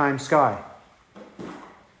nighttime sky.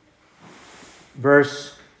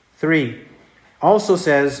 Verse 3 also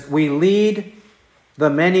says, we lead the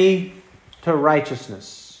many to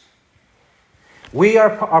righteousness. We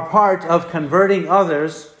are a part of converting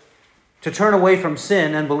others to turn away from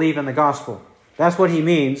sin and believe in the gospel. That's what he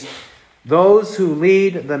means. Those who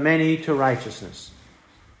lead the many to righteousness.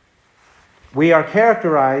 We are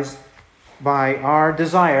characterized by our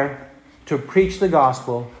desire to preach the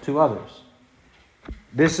gospel to others.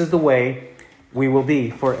 This is the way we will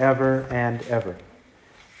be forever and ever.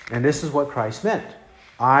 And this is what Christ meant.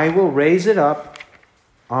 I will raise it up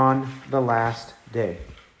on the last day.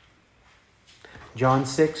 John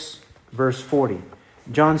 6, verse 40.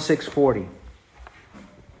 John 6:40.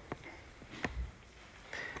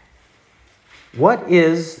 What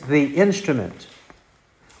is the instrument?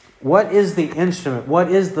 What is the instrument?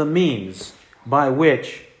 What is the means by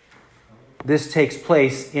which this takes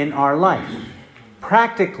place in our life?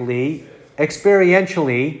 Practically,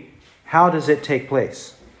 experientially, how does it take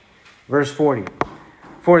place? Verse 40.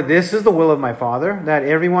 For this is the will of my Father, that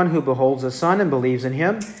everyone who beholds the Son and believes in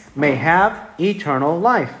him may have eternal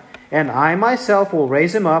life, and I myself will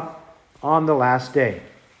raise him up on the last day.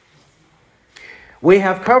 We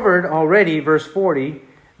have covered already, verse 40,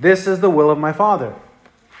 this is the will of my Father.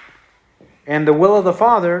 And the will of the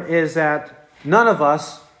Father is that none of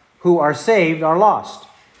us who are saved are lost.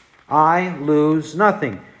 I lose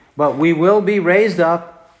nothing, but we will be raised up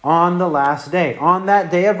on the last day. On that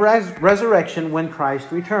day of resurrection, when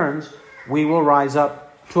Christ returns, we will rise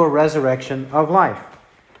up to a resurrection of life.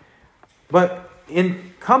 But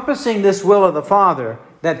encompassing this will of the Father,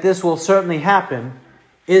 that this will certainly happen,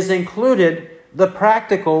 is included the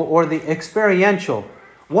practical or the experiential.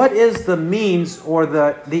 What is the means or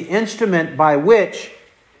the instrument by which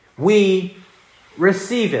we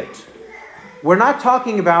receive it? We're not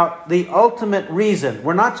talking about the ultimate reason.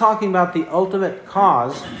 We're not talking about the ultimate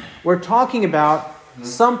cause. We're talking about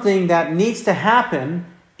something that needs to happen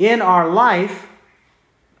in our life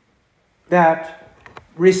that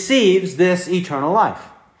receives this eternal life.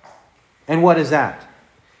 And what is that?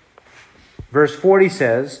 Verse 40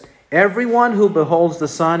 says, everyone who beholds the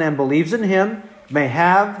Son and believes in him may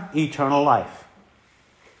have eternal life.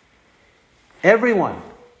 Everyone.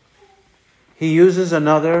 He uses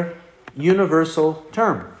another universal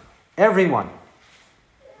term. Everyone.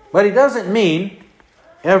 But he doesn't mean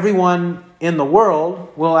everyone in the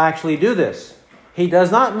world will actually do this. He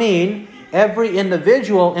does not mean every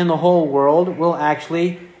individual in the whole world will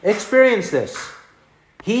actually experience this.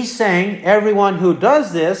 He's saying everyone who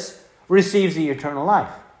does this receives the eternal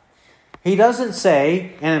life. He doesn't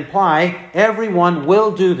say and imply everyone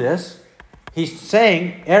will do this. He's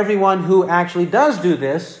saying everyone who actually does do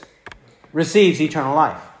this receives eternal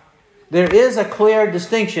life. There is a clear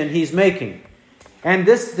distinction he's making. And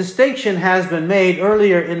this distinction has been made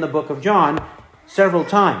earlier in the book of John several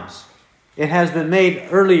times. It has been made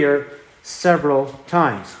earlier several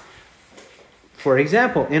times. For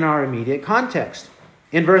example, in our immediate context.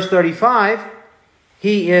 In verse 35,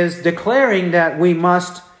 he is declaring that we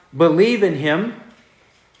must believe in him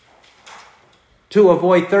to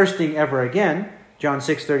avoid thirsting ever again. John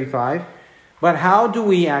 6:35. But how do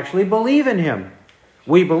we actually believe in him?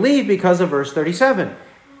 We believe because of verse 37.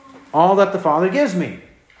 All that the Father gives me.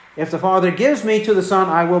 If the Father gives me to the Son,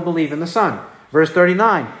 I will believe in the Son. Verse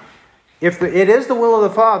 39. If it is the will of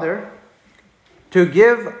the Father to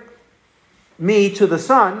give me to the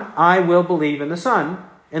Son, I will believe in the Son,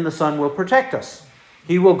 and the Son will protect us.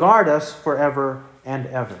 He will guard us forever and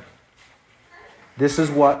ever. This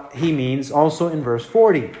is what he means also in verse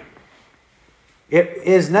 40. It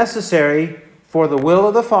is necessary for the will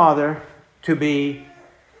of the Father to be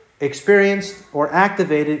experienced or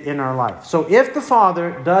activated in our life. So if the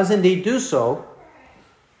Father does indeed do so,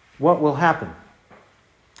 what will happen?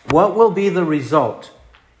 What will be the result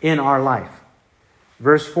in our life?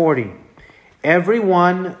 Verse 40.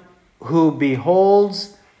 Everyone who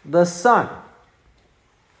beholds the Son,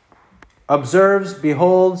 observes,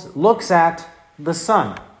 beholds, looks at the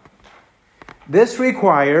Son. This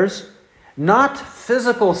requires not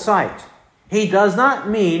physical sight. He does not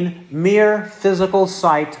mean mere physical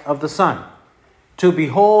sight of the Son, to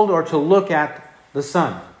behold or to look at the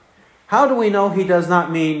Son. How do we know he does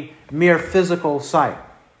not mean mere physical sight?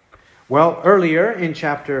 Well, earlier in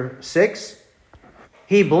chapter 6,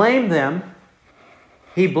 he blamed them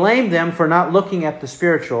for not looking at the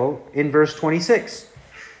spiritual in verse 26.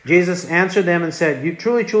 Jesus answered them and said,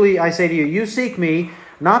 Truly, truly, I say to you, you seek me,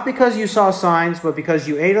 not because you saw signs, but because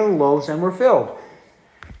you ate of the loaves and were filled.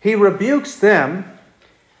 He rebukes them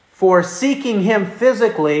for seeking him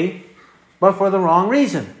physically, but for the wrong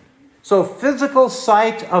reason. So physical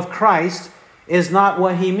sight of Christ is not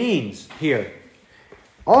what he means here.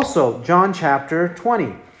 Also, John chapter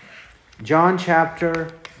 20. John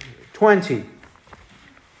chapter 20.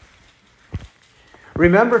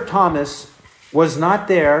 Remember, Thomas was not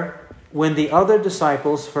there when the other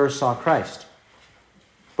disciples first saw Christ.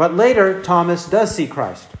 But later, Thomas does see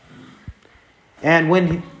Christ. And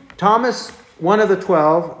when Thomas, one of the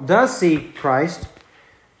 12, does see Christ,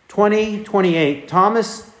 20:28,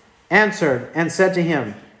 Thomas answered and said to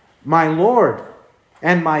him, My Lord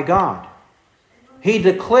and my God. He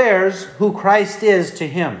declares who Christ is to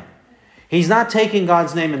him. He's not taking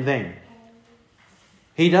God's name in vain.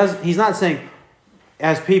 He's not saying,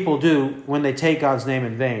 as people do when they take God's name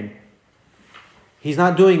in vain. He's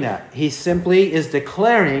not doing that. He simply is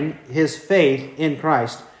declaring his faith in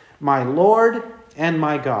Christ, my Lord and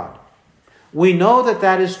my God. We know that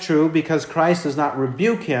that is true because Christ does not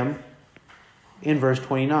rebuke him in verse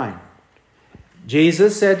 29.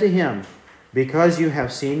 Jesus said to him, Because you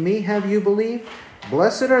have seen me, have you believed?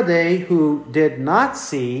 Blessed are they who did not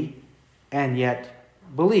see and yet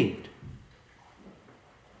believed.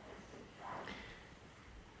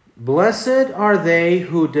 Blessed are they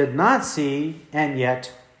who did not see and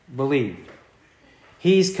yet believed.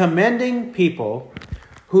 He's commending people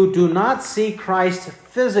who do not see Christ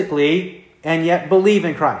physically and yet believe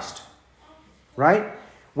in Christ. Right?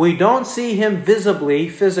 We don't see him visibly,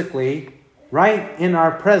 physically, right in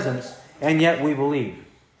our presence, and yet we believe.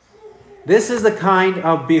 This is the kind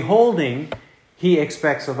of beholding he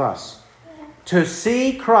expects of us. To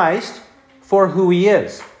see Christ for who he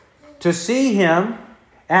is. To see him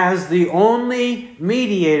as the only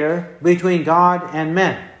mediator between God and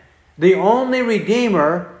men. The only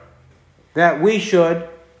Redeemer that we should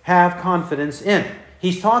have confidence in.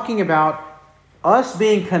 He's talking about us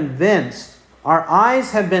being convinced. Our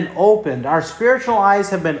eyes have been opened. Our spiritual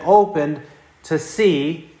eyes have been opened to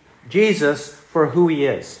see Jesus for who he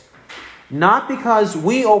is. Not because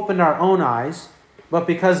we opened our own eyes, but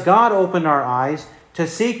because God opened our eyes to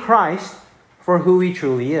see Christ for who he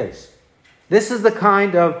truly is. This is the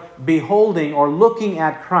kind of beholding or looking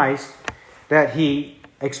at Christ that he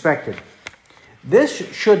expected.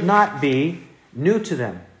 This should not be new to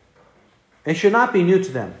them. It should not be new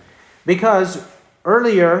to them. Because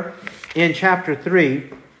earlier in chapter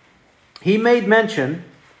 3, he made mention,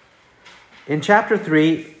 in chapter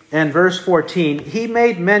 3 and verse 14, he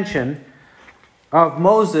made mention of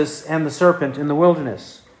Moses and the serpent in the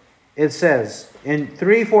wilderness. It says in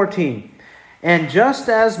 3:14, And just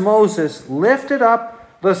as Moses lifted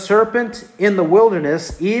up the serpent in the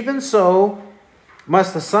wilderness, even so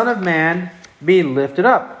must the Son of Man be lifted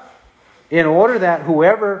up, in order that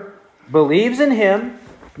whoever believes in him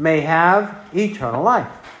may have eternal life.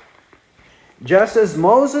 Just as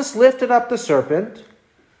Moses lifted up the serpent,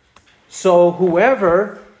 so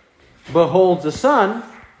whoever beholds the Son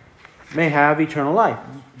may have eternal life.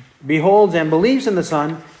 Beholds and believes in the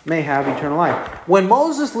Son may have eternal life. When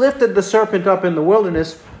Moses lifted the serpent up in the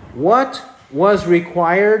wilderness, what was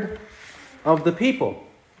required of the people?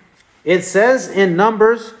 It says in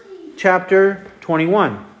Numbers chapter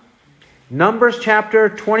 21. Numbers chapter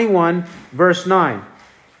 21, verse 9.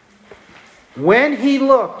 When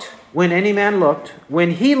any man looked,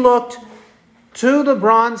 when he looked to the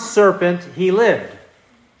bronze serpent, he lived.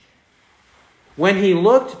 When he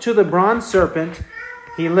looked to the bronze serpent,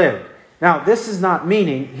 he lived. Now, this is not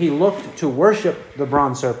meaning he looked to worship the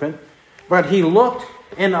bronze serpent, but he looked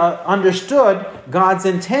and understood God's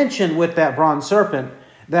intention with that bronze serpent,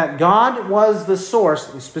 that God was the source,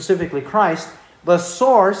 specifically Christ, the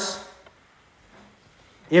source.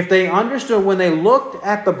 If they understood when they looked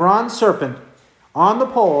at the bronze serpent on the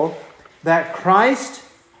pole, that Christ,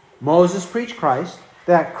 Moses preached Christ,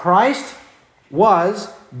 that Christ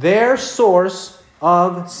was their source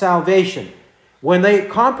of salvation. When they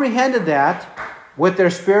comprehended that with their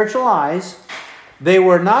spiritual eyes, they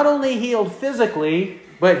were not only healed physically,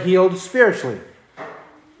 but healed spiritually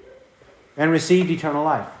and received eternal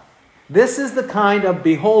life. This is the kind of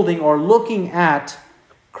beholding or looking at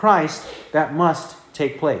Christ that must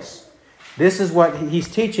take place. This is what he's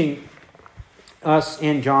teaching us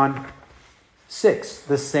in John 6.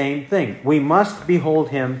 The same thing. We must behold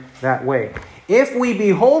him that way. If we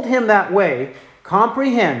behold him that way,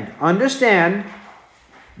 comprehend, understand,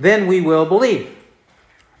 then we will believe.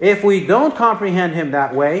 If we don't comprehend him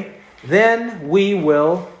that way, then we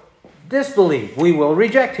will disbelieve. We will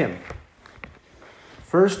reject him.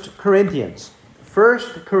 1 Corinthians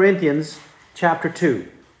chapter 2.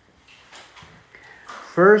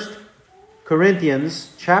 1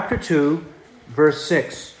 Corinthians chapter 2, verse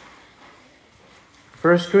 6.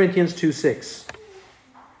 1 Corinthians 2:6.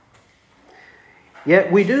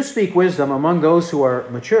 Yet we do speak wisdom among those who are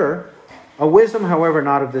mature, a wisdom, however,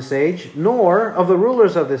 not of this age, nor of the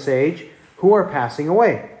rulers of this age who are passing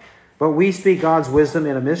away. But we speak God's wisdom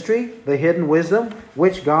in a mystery, the hidden wisdom,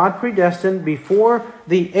 which God predestined before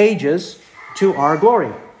the ages to our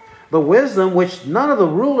glory. The wisdom which none of the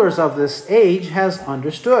rulers of this age has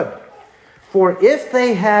understood. For if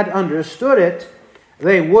they had understood it,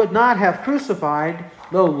 they would not have crucified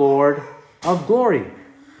the Lord of glory.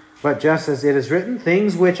 But just as it is written,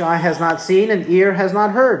 things which eye has not seen and ear has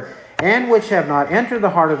not heard, and which have not entered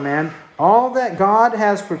the heart of man, all that God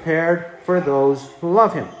has prepared for those who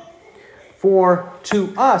love him. For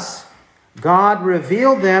to us God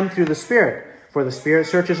revealed them through the Spirit. For the Spirit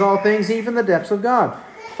searches all things, even the depths of God.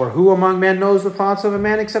 For who among men knows the thoughts of a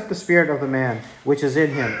man except the spirit of the man which is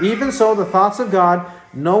in him? Even so, the thoughts of God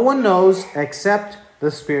no one knows except the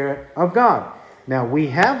Spirit of God. Now we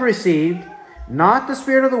have received not the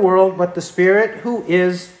spirit of the world, but the Spirit who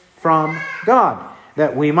is from God,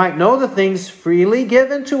 that we might know the things freely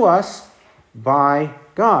given to us by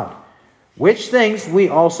God. Which things we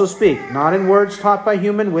also speak, not in words taught by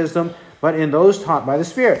human wisdom, but in those taught by the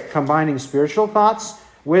Spirit, combining spiritual thoughts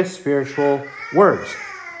with spiritual words.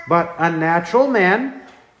 But a natural man,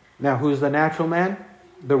 now who's the natural man?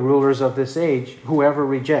 The rulers of this age, whoever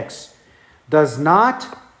rejects, does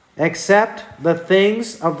not accept the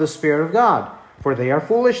things of the Spirit of God, for they are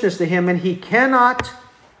foolishness to him, and he cannot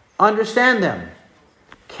understand them.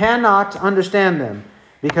 Cannot understand them,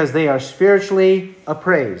 because they are spiritually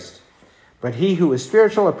appraised. But he who is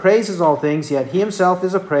spiritual appraises all things, yet he himself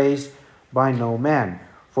is appraised by no man.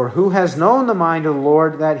 For who has known the mind of the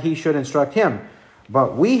Lord that he should instruct him?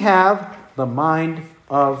 But we have the mind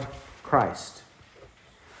of Christ.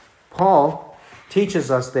 Paul teaches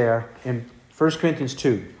us there in 1 Corinthians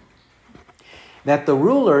 2 that the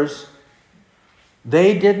rulers,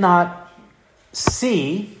 they did not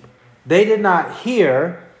see, they did not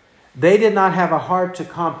hear, they did not have a heart to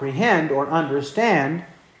comprehend or understand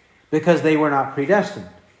because they were not predestined.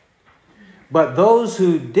 But those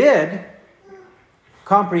who did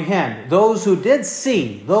comprehend, those who did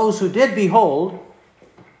see, those who did behold,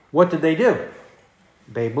 what did they do?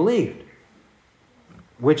 They believed.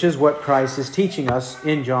 Which is what Christ is teaching us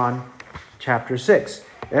in John chapter 6.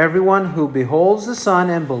 Everyone who beholds the Son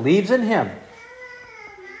and believes in him.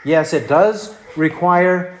 Yes, it does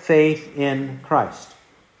require faith in Christ.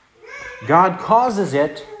 God causes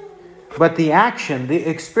it, but the action, the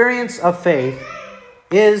experience of faith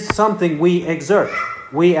is something we exert.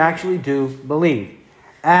 We actually do believe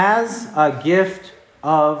as a gift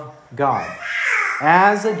of God.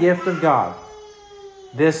 as a gift of God,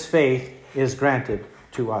 this faith is granted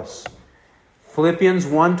to us. Philippians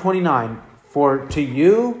 1:29, for to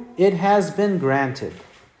you it has been granted,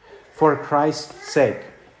 for Christ's sake,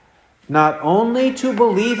 not only to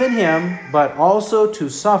believe in him, but also to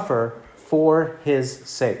suffer for his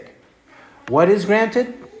sake. What is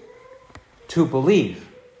granted? To believe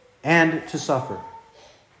and to suffer.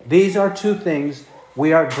 These are two things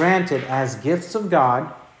we are granted as gifts of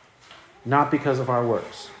God, not because of our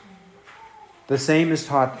works. The same is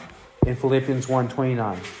taught in Philippians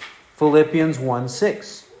 1:29. Philippians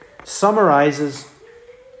 1:6 summarizes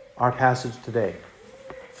our passage today.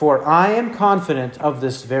 For I am confident of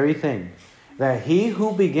this very thing, that he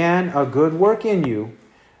who began a good work in you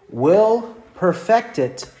will perfect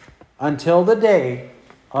it until the day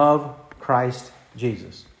of Christ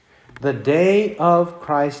Jesus. The day of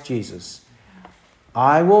Christ Jesus.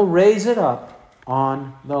 I will raise it up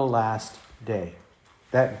on the last day.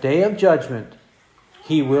 That day of judgment,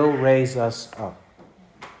 he will raise us up.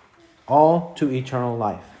 All to eternal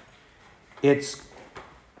life. It's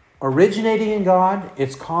originating in God,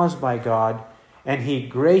 it's caused by God, and he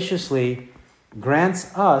graciously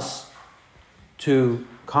grants us to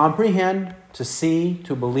comprehend, to see,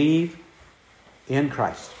 to believe in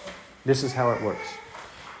Christ. This is how it works.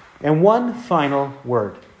 And one final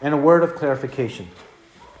word, and a word of clarification.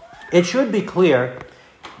 It should be clear,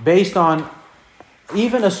 based on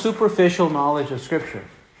even a superficial knowledge of Scripture.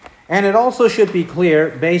 And it also should be clear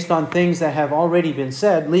based on things that have already been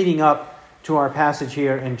said leading up to our passage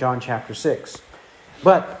here in John chapter 6.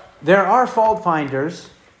 But there are fault finders,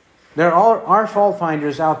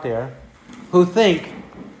 out there who think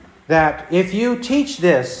that if you teach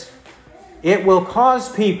this, it will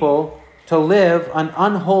cause people to live an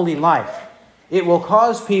unholy life. It will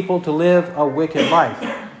cause people to live a wicked life.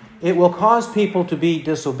 It will cause people to be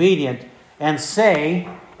disobedient and say,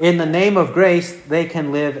 in the name of grace, they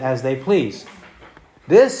can live as they please.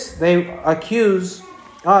 This, they accuse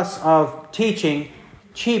us of teaching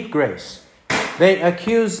cheap grace. They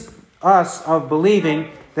accuse us of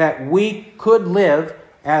believing that we could live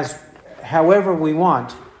as however we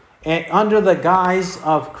want under the guise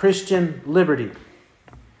of Christian liberty.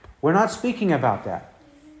 We're not speaking about that.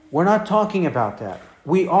 We're not talking about that.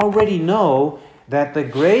 We already know that the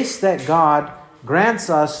grace that God grants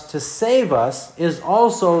us to save us is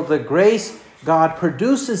also the grace God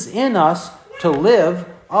produces in us to live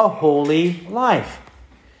a holy life.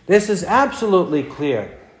 This is absolutely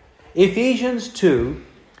clear. Ephesians 2,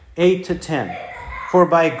 8-10. For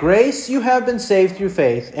by grace you have been saved through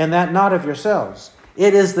faith, and that not of yourselves.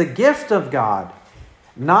 It is the gift of God,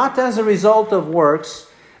 not as a result of works,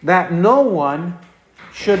 that no one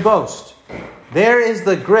should boast. There is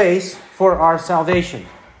the grace for our salvation.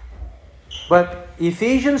 But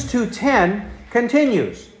Ephesians 2:10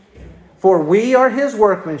 continues. For we are his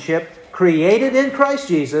workmanship, created in Christ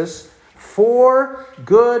Jesus, for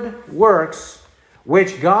good works,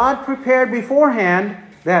 which God prepared beforehand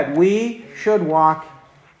that we should walk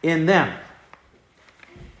in them.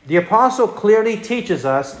 The apostle clearly teaches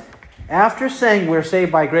us, after saying we're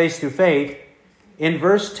saved by grace through faith, in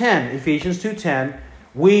verse 10, Ephesians 2:10,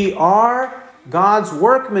 we are God's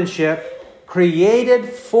workmanship, created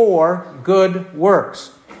for good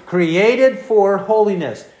works, created for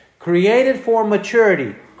holiness, created for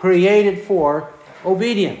maturity, created for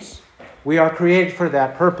obedience. We are created for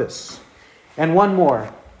that purpose. And one more,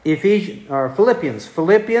 Philippians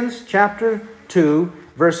chapter 2,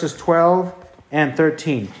 verses 12 and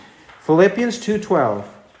 13. Philippians 2:12.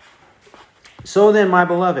 So then, my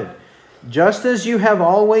beloved, just as you have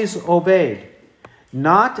always obeyed,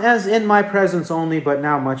 not as in my presence only, but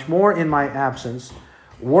now much more in my absence,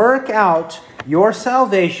 work out your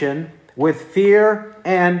salvation with fear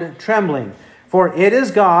and trembling. For it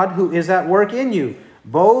is God who is at work in you,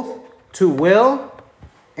 both to will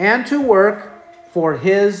and to work for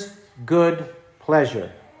his good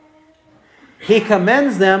pleasure. He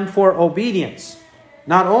commends them for obedience,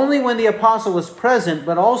 not only when the apostle is present,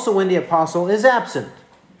 but also when the apostle is absent.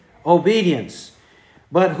 Obedience.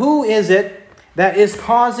 But who is it that is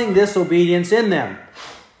causing this obedience in them?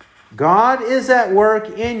 God is at work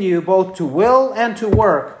in you both to will and to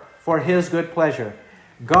work for his good pleasure.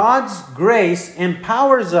 God's grace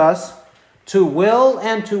empowers us to will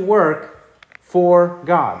and to work for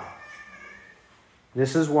God.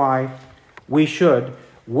 This is why we should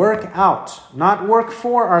work out, not work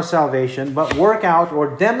for our salvation, but work out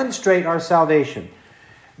or demonstrate our salvation.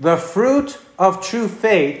 The fruit of true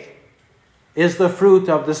faith is the fruit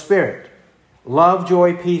of the Spirit. Love,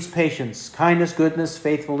 joy, peace, patience, kindness, goodness,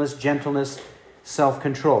 faithfulness, gentleness,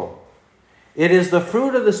 self-control. It is the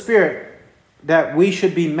fruit of the Spirit that we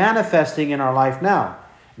should be manifesting in our life now.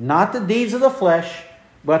 Not the deeds of the flesh,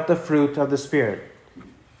 but the fruit of the Spirit.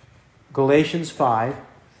 Galatians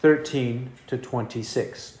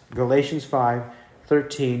 5:13-26. Galatians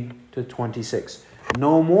 5:13-26.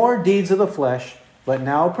 No more deeds of the flesh, but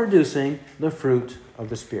now producing the fruit of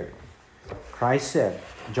the Spirit. Christ said,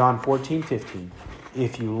 John 14:15,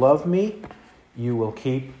 if you love me, you will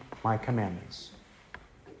keep my commandments.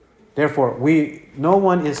 Therefore, no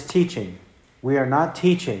one is teaching. We are not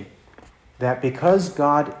teaching that because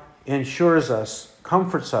God ensures us,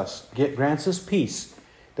 comforts us, grants us peace,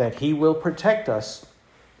 that he will protect us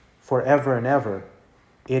forever and ever.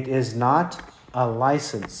 It is not a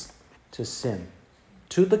license to sin.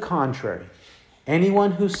 To the contrary,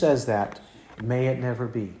 anyone who says that, may it never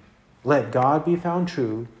be. Let God be found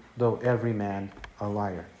true, though every man a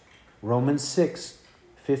liar. Romans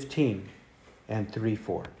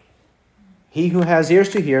 6:15-3:4. He who has ears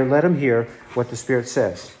to hear, let him hear what the Spirit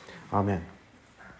says. Amen.